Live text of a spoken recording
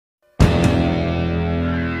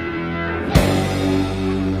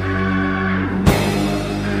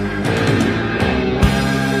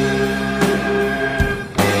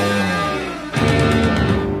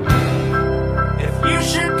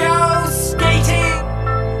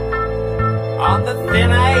the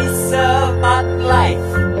thin ice of hot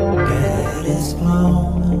life. Cat is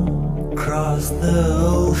blown across the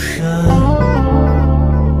ocean,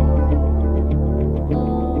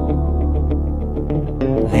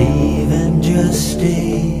 leaving just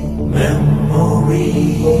a memory.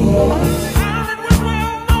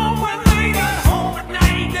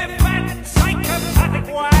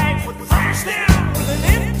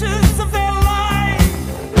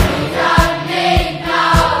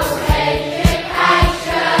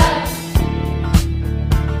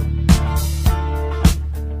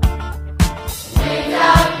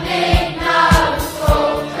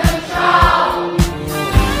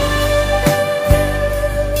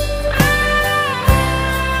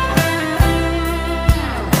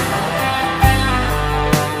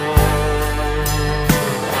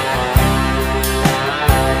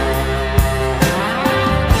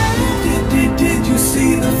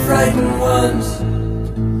 Frightened ones,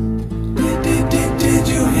 did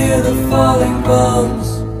you hear the falling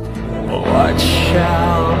bombs? What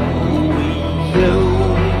shall we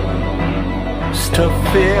use to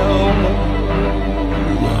fill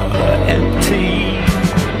the empty?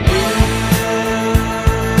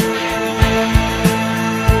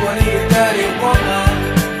 What do you daddy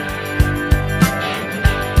woman?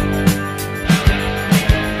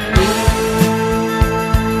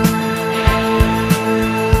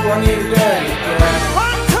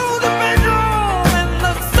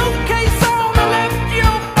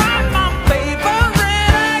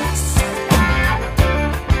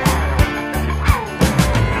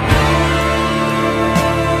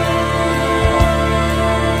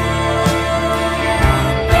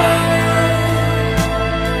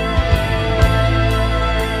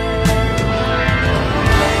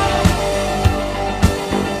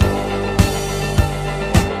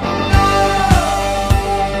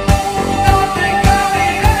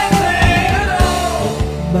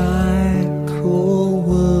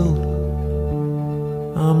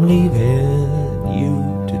 I'm leaving you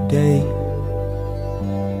today.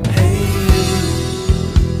 Hey you,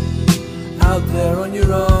 out there on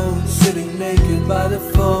your own, sitting naked by the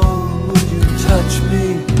phone, would you touch me?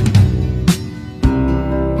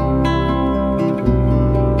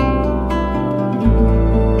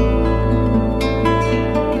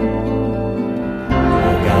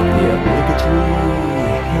 I got the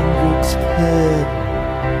obligatory Hendrix pen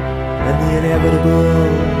and the inevitable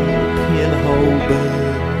pinhole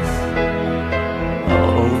buns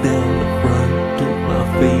all down the front of my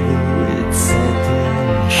favorite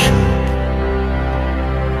satin shirt.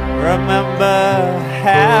 Remember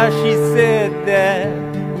how she said that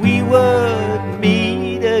we would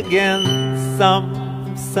meet again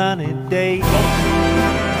some sunny day?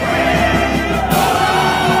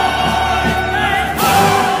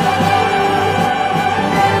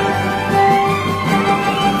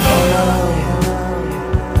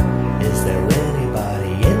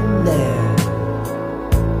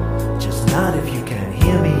 Not if you can't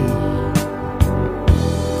hear me.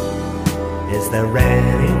 Is there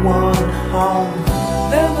anyone home?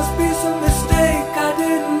 There must be some mistake. I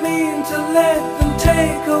didn't mean to let them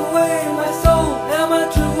take away my soul. Am I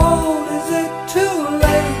too old? Is it too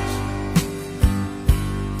late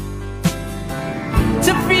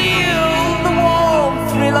To feel the warm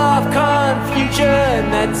thrill of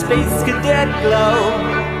confusion, that space cadet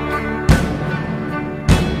glow.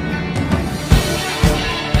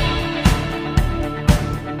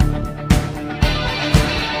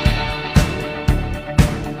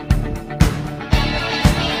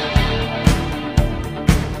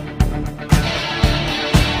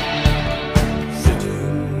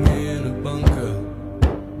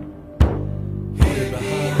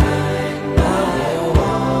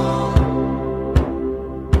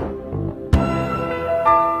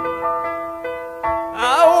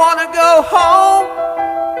 Go home,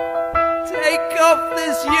 take off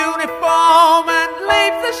this uniform and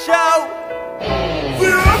leave the show.